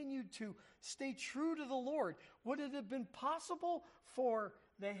continued to stay true to the Lord? Would it have been possible for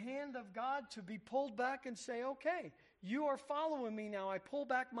the hand of God to be pulled back and say, okay, you are following me now. I pull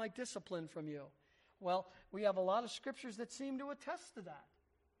back my discipline from you. Well, we have a lot of scriptures that seem to attest to that.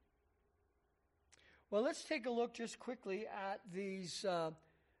 Well, let's take a look just quickly at these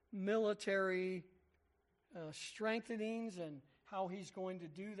military strengthenings and how he's going to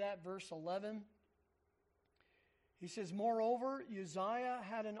do that. Verse 11. He says, moreover, Uzziah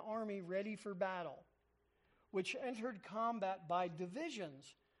had an army ready for battle, which entered combat by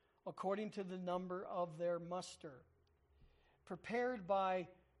divisions, according to the number of their muster, prepared by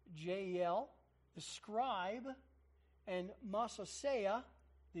Jael, the scribe, and Maaseiah,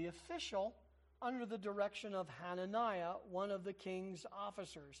 the official, under the direction of Hananiah, one of the king's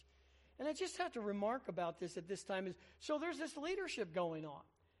officers. And I just have to remark about this at this time is, so there's this leadership going on.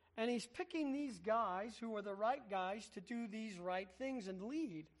 And he's picking these guys who are the right guys to do these right things and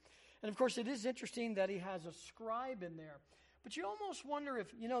lead. And of course, it is interesting that he has a scribe in there. But you almost wonder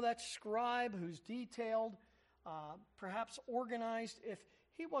if, that scribe who's detailed, perhaps organized, if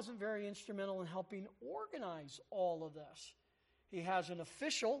he wasn't very instrumental in helping organize all of this. He has an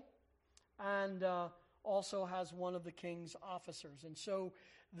official and also has one of the king's officers. And so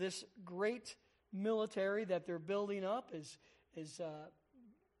this great military that they're building up is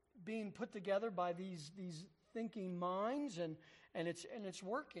being put together by these thinking minds, and it's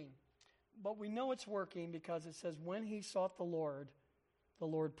working. But we know it's working because it says, when he sought the Lord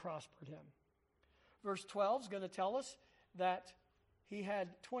prospered him. Verse 12 is going to tell us that he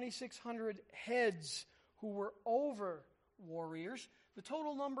had 2,600 heads who were over warriors. The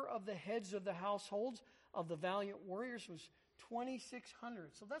total number of the heads of the households of the valiant warriors was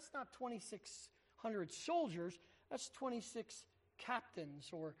 2,600. So that's not 2,600 soldiers. That's 26 captains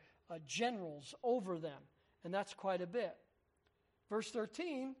or generals over them. And that's quite a bit. Verse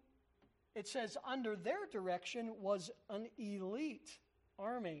 13, it says, under their direction was an elite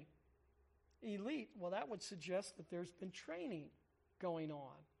army. Elite, well, that would suggest that there's been training going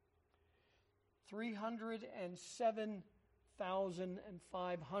on.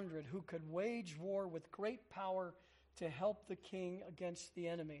 307,500 who could wage war with great power to help the king against the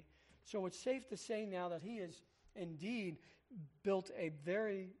enemy. So it's safe to say now that he has indeed built a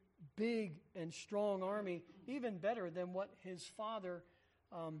very big and strong army, even better than what his father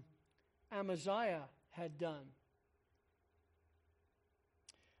Amaziah had done.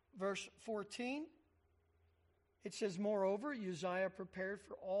 Verse 14, it says, moreover, Uzziah prepared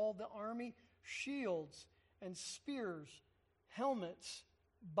for all the army shields and spears, helmets,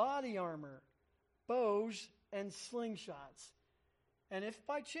 body armor, bows, and slingshots. And if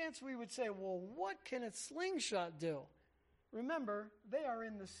by chance we would say, well, what can a slingshot do? Remember, they are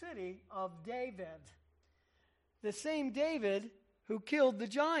in the city of David. The same David who killed the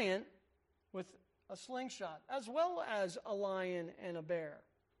giant with a slingshot, as well as a lion and a bear.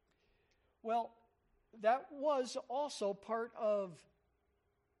 Well, that was also part of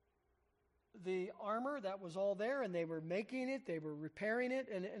the armor that was all there, and they were making it, they were repairing it,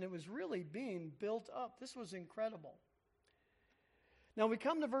 and it was really being built up. This was incredible. Now we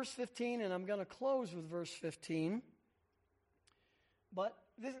come to verse 15, and I'm going to close with verse 15. But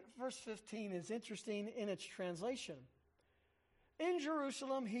this verse 15 is interesting in its translation. In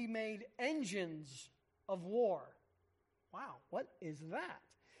Jerusalem, he made engines of war. Wow, what is that?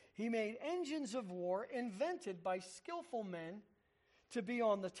 He made engines of war invented by skillful men to be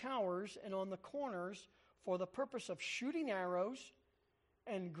on the towers and on the corners for the purpose of shooting arrows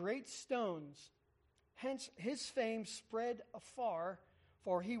and great stones. Hence, his fame spread afar,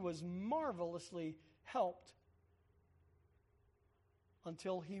 for he was marvelously helped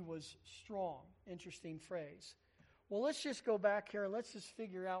until he was strong. Interesting phrase. Well, let's just go back here and let's just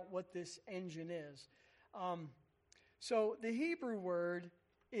figure out what this engine is. So the Hebrew word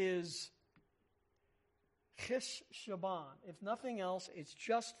is chish shaban. If nothing else, it's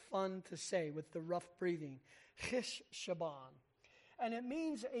just fun to say with the rough breathing. Chish shaban. And it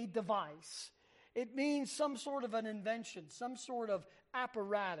means a device. It means some sort of an invention, some sort of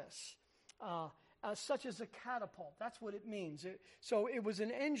apparatus, such as a catapult. That's what it means. So it was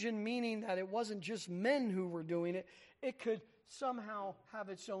an engine, meaning that it wasn't just men who were doing it. It could somehow have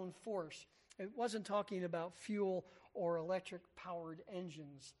its own force. It wasn't talking about fuel or electric-powered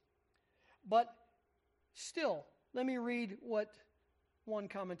engines. But still, let me read what one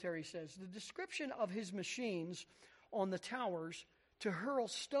commentary says. The description of his machines on the towers to hurl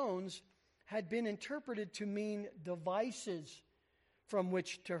stones had been interpreted to mean devices from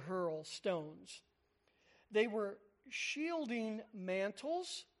which to hurl stones. They were shielding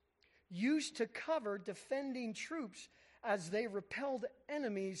mantles used to cover defending troops as they repelled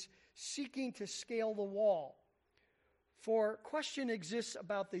enemies seeking to scale the wall. For question exists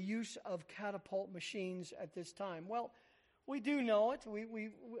about the use of catapult machines at this time. Well, we do know it.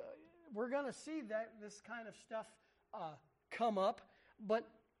 We're going to see that this kind of stuff come up. But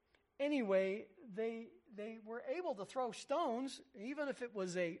anyway, they were able to throw stones, even if it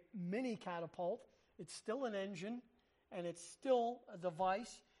was a mini catapult. It's still an engine, and it's still a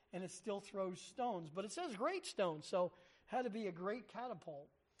device, and it still throws stones. But it says great stones, so it had to be a great catapult.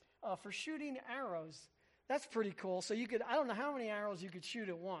 For shooting arrows, that's pretty cool. So I don't know how many arrows you could shoot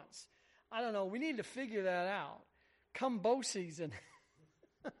at once. I don't know. We need to figure that out. Come bow season,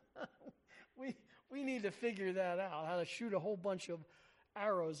 we need to figure that out, how to shoot a whole bunch of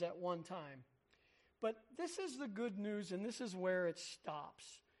arrows at one time. But this is the good news, and this is where it stops.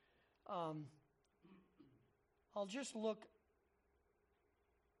 I'll just look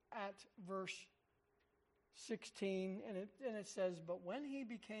at verse 16, and it says, "But when he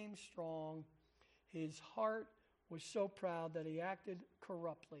became strong, his heart was so proud that he acted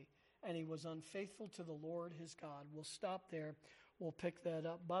corruptly, and he was unfaithful to the Lord his God." We'll stop there. We'll pick that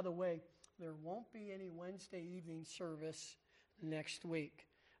up. By the way, there won't be any Wednesday evening service next week,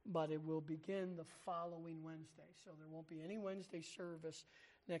 but it will begin the following Wednesday. So there won't be any Wednesday service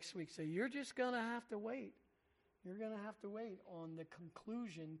next week. So you're just going to have to wait. You're going to have to wait on the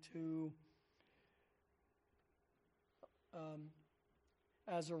conclusion to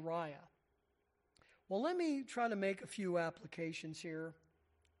Azariah. Well, let me try to make a few applications here.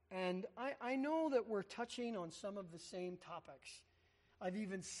 And I know that we're touching on some of the same topics. I've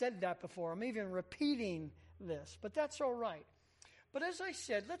even said that before. I'm even repeating this, but that's all right. But as I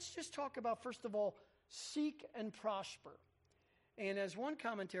said, let's just talk about, first of all, seek and prosper. And as one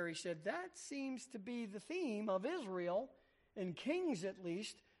commentary said, that seems to be the theme of Israel, in Kings at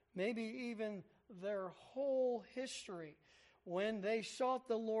least, maybe even their whole history. When they sought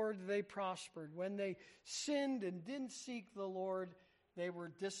the Lord, they prospered. When they sinned and didn't seek the Lord, they were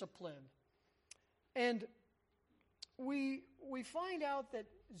disciplined. And we find out that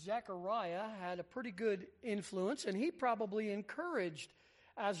Zechariah had a pretty good influence, and he probably encouraged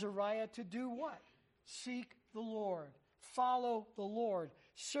Azariah to do what? Seek the Lord. Follow the Lord.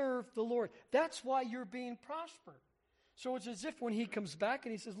 Serve the Lord. That's why you're being prospered. So it's as if when he comes back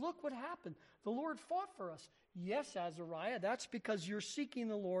and he says, look what happened. The Lord fought for us. Yes, Azariah, that's because you're seeking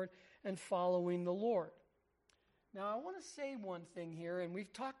the Lord and following the Lord. Now, I want to say one thing here, and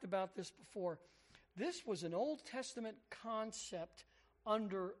we've talked about this before. This was an Old Testament concept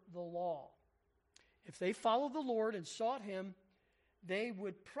under the law. If they followed the Lord and sought him, they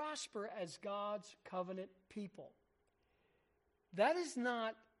would prosper as God's covenant people. That is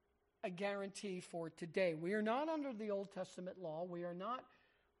not a guarantee for today. We are not under the Old Testament law. We are not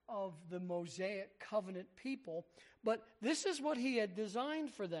of the Mosaic covenant people, but this is what he had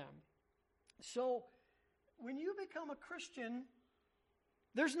designed for them. So when you become a Christian,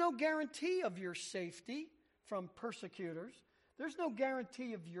 There's no guarantee of your safety from persecutors. There's no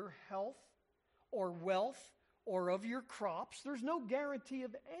guarantee of your health or wealth or of your crops. There's no guarantee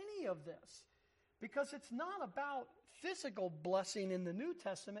of any of this, because it's not about physical blessing in the New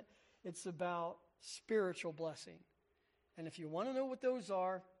Testament. It's about spiritual blessing. And if you want to know what those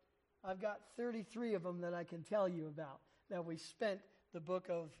are, I've got 33 of them that I can tell you about, that we spent the book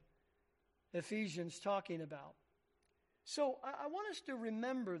of Ephesians talking about. So I want us to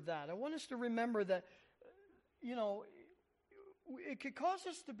remember that. I want us to remember that, it could cause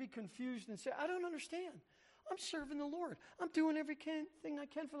us to be confused and say, I don't understand. I'm serving the Lord. I'm doing everything I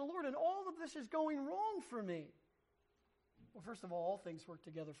can for the Lord, and all of this is going wrong for me. Well, first of all things work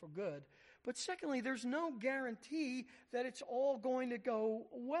together for good. But secondly, there's no guarantee that it's all going to go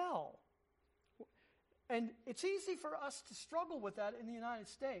well. And it's easy for us to struggle with that in the United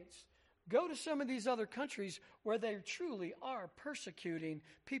States. Go to some of these other countries where they truly are persecuting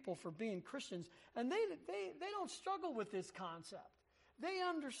people for being Christians, and they don't struggle with this concept. They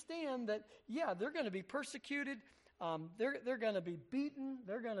understand that, they're going to be persecuted, they're going to be beaten,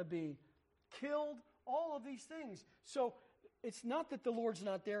 they're going to be killed, all of these things. So it's not that the Lord's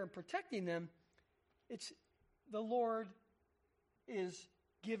not there and protecting them. It's the Lord is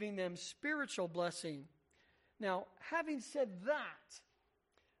giving them spiritual blessing. Now, having said that,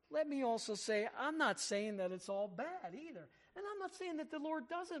 let me also say, I'm not saying that it's all bad either. And I'm not saying that the Lord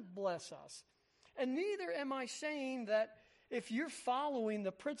doesn't bless us. And neither am I saying that if you're following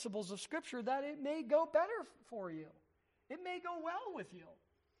the principles of Scripture, that it may go better for you. It may go well with you.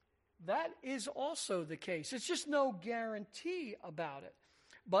 That is also the case. It's just no guarantee about it.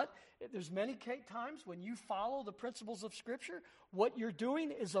 But there's many times when you follow the principles of Scripture, what you're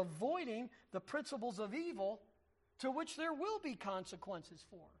doing is avoiding the principles of evil to which there will be consequences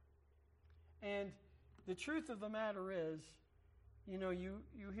for. And the truth of the matter is, you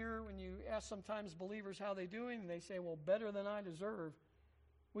hear when you ask sometimes believers how they're doing, and they say, well, better than I deserve.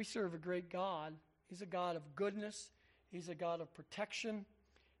 We serve a great God. He's a God of goodness. He's a God of protection.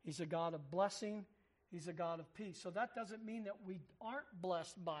 He's a God of blessing. He's a God of peace. So that doesn't mean that we aren't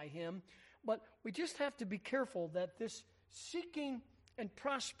blessed by Him, but we just have to be careful that this seeking and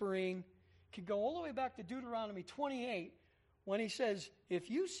prospering can go all the way back to Deuteronomy 28 when He says,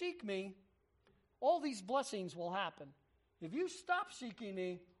 if you seek me, all these blessings will happen. If you stop seeking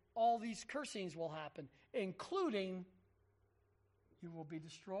me, all these cursings will happen, including you will be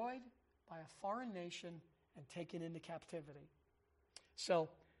destroyed by a foreign nation and taken into captivity. So,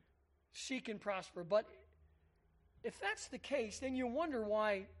 seek and prosper. But if that's the case, then you wonder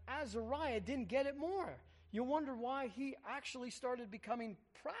why Azariah didn't get it more. You wonder why he actually started becoming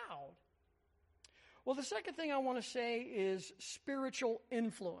proud. Well, the second thing I want to say is spiritual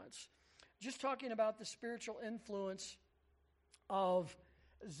influence. Just talking about the spiritual influence of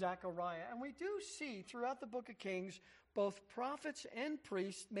Zechariah. And we do see throughout the book of Kings both prophets and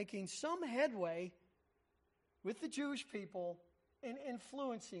priests making some headway with the Jewish people in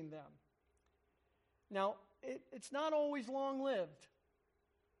influencing them. Now, it's not always long-lived,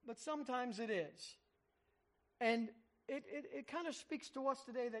 but sometimes it is. And it kind of speaks to us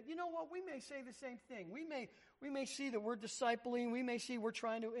today that, you know what, we may say the same thing. We may see that we're discipling, we may see we're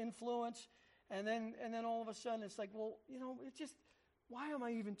trying to influence, and then all of a sudden it's like, well, it's just, why am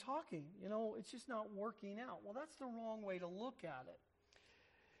I even talking? It's just not working out. Well, that's the wrong way to look at it.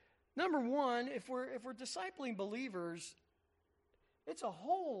 Number one, if we're discipling believers, it's a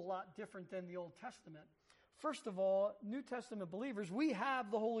whole lot different than the Old Testament. First of all, New Testament believers, we have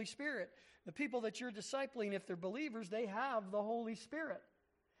the Holy Spirit. The people that you're discipling, if they're believers, they have the Holy Spirit.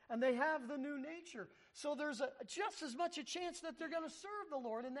 And they have the new nature. So there's just as much a chance that they're going to serve the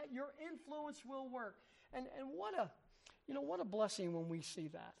Lord and that your influence will work. And what a blessing when we see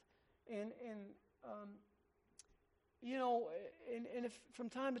that. And if from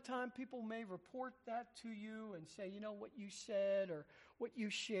time to time people may report that to you and say, what you said or what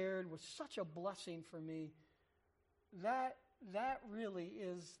you shared was such a blessing for me, that really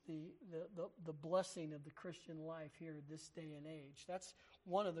is the blessing of the Christian life here this day and age. That's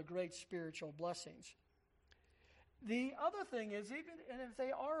one of the great spiritual blessings. The other thing is, even if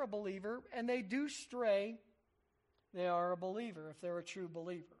they are a believer and they do stray, they are a believer if they're a true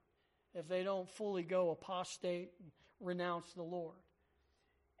believer. If they don't fully go apostate and renounce the Lord.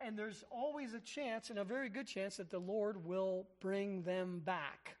 And there's always a chance, and a very good chance, that the Lord will bring them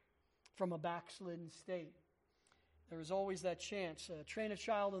back from a backslidden state. There is always that chance. Train a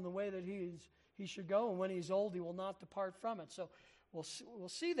child in the way that he should go, and when he's old, he will not depart from it. So we'll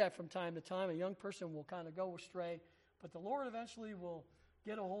see that from time to time. A young person will kind of go astray, but the Lord eventually will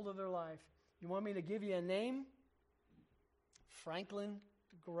get a hold of their life. You want me to give you a name? Franklin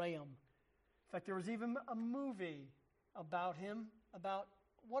Graham. In fact, there was even a movie about him, about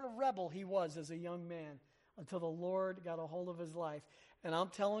what a rebel he was as a young man until the Lord got a hold of his life. And I'm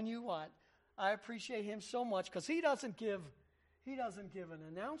telling you what, I appreciate him so much because he doesn't give an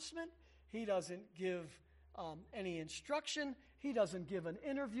announcement. He doesn't give any instruction. He doesn't give an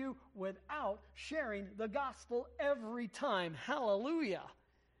interview without sharing the gospel every time. Hallelujah.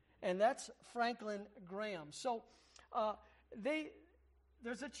 And that's Franklin Graham. So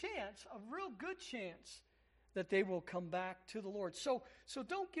there's a chance, a real good chance, that they will come back to the Lord. So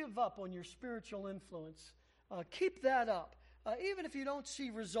don't give up on your spiritual influence. Keep that up, even if you don't see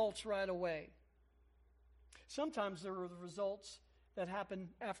results right away. Sometimes there are the results that happen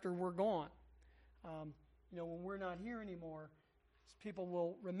after we're gone. When we're not here anymore, people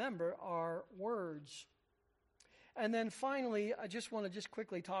will remember our words. And then finally, I just want to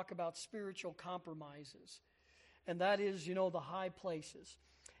quickly talk about spiritual compromises. And that is, the high places.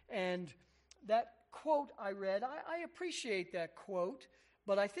 And that quote I read, I appreciate that quote,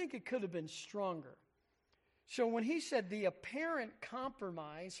 but I think it could have been stronger. So when he said the apparent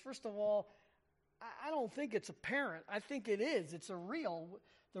compromise, first of all, I don't think it's apparent. I think it is. It's the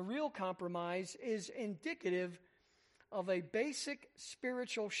real compromise is indicative of a basic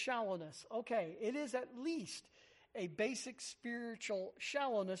spiritual shallowness. Okay, it is at least a basic spiritual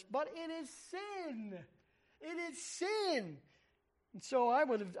shallowness, but it is sin. It is sin. And so I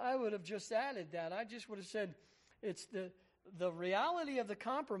would have just added that. I just would have said it's the reality of the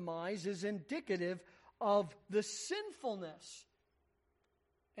compromise is indicative of the sinfulness.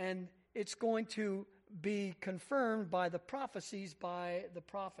 And it's going to be confirmed by the prophecies by the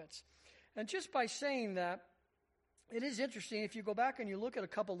prophets. And just by saying that, it is interesting, if you go back and you look at a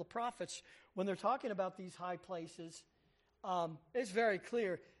couple of the prophets, when they're talking about these high places, it's very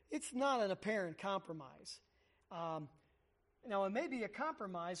clear. It's not an apparent compromise. Now, it may be a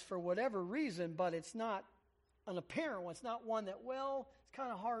compromise for whatever reason, but it's not an apparent one. It's not one that, it's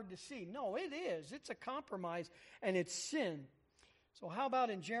kind of hard to see. No, it is. It's a compromise, and it's sin. So how about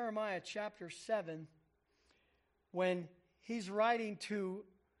in Jeremiah chapter 7, when he's writing to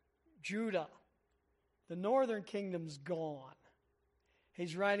Judah? The northern kingdom's gone.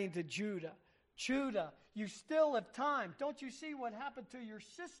 He's writing to Judah. Judah, you still have time. Don't you see what happened to your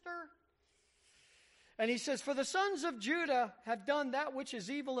sister? And he says, for the sons of Judah have done that which is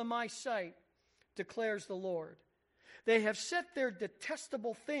evil in my sight, declares the Lord. They have set their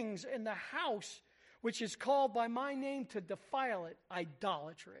detestable things in the house which is called by my name to defile it,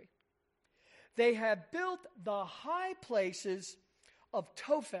 idolatry. They have built the high places of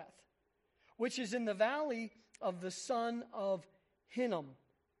Topheth, which is in the valley of the son of Hinnom,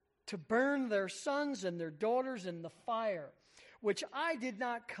 to burn their sons and their daughters in the fire, which I did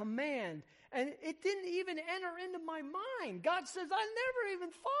not command. And it didn't even enter into my mind. God says, I never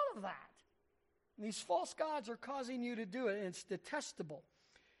even thought of that. And these false gods are causing you to do it, and it's detestable.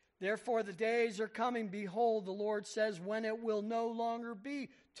 Therefore the days are coming, behold, the Lord says, when it will no longer be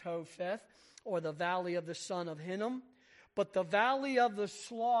Topheth, or the valley of the son of Hinnom, but the valley of the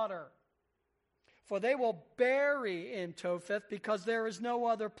slaughter. For they will bury in Topheth, because there is no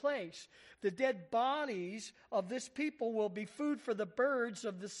other place. The dead bodies of this people will be food for the birds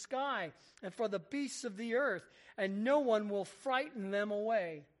of the sky and for the beasts of the earth, and no one will frighten them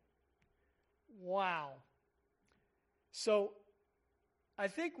away. Wow. So I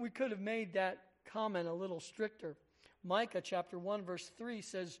think we could have made that comment a little stricter. Micah chapter 1 verse 3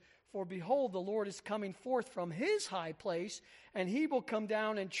 says, for behold, the Lord is coming forth from his high place, and he will come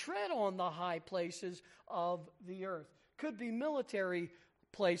down and tread on the high places of the earth. Could be military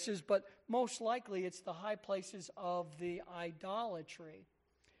places, but most likely it's the high places of the idolatry.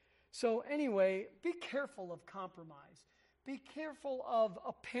 So anyway, be careful of compromise. Be careful of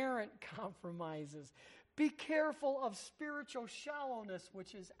apparent compromises. Be careful of spiritual shallowness,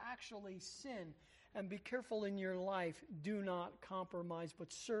 which is actually sin. And be careful in your life. Do not compromise,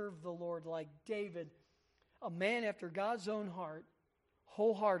 but serve the Lord like David, a man after God's own heart,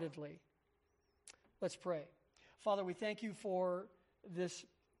 wholeheartedly. Let's pray. Father, we thank you for this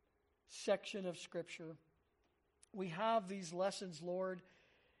section of Scripture. We have these lessons, Lord,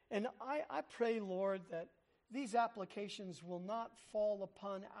 and I pray, Lord, that these applications will not fall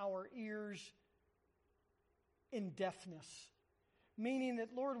upon our ears in deafness. Meaning that,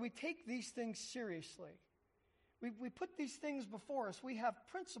 Lord, we take these things seriously. We put these things before us. We have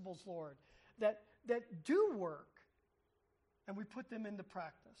principles, Lord, that do work, and we put them into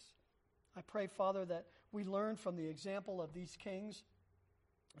practice. I pray, Father, that we learn from the example of these kings.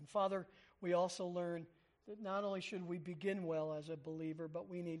 And, Father, we also learn that not only should we begin well as a believer, but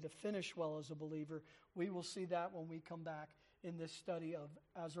we need to finish well as a believer. We will see that when we come back. in this study of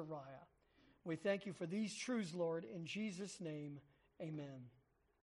Azariah. We thank you for these truths, Lord. In Jesus' name, amen.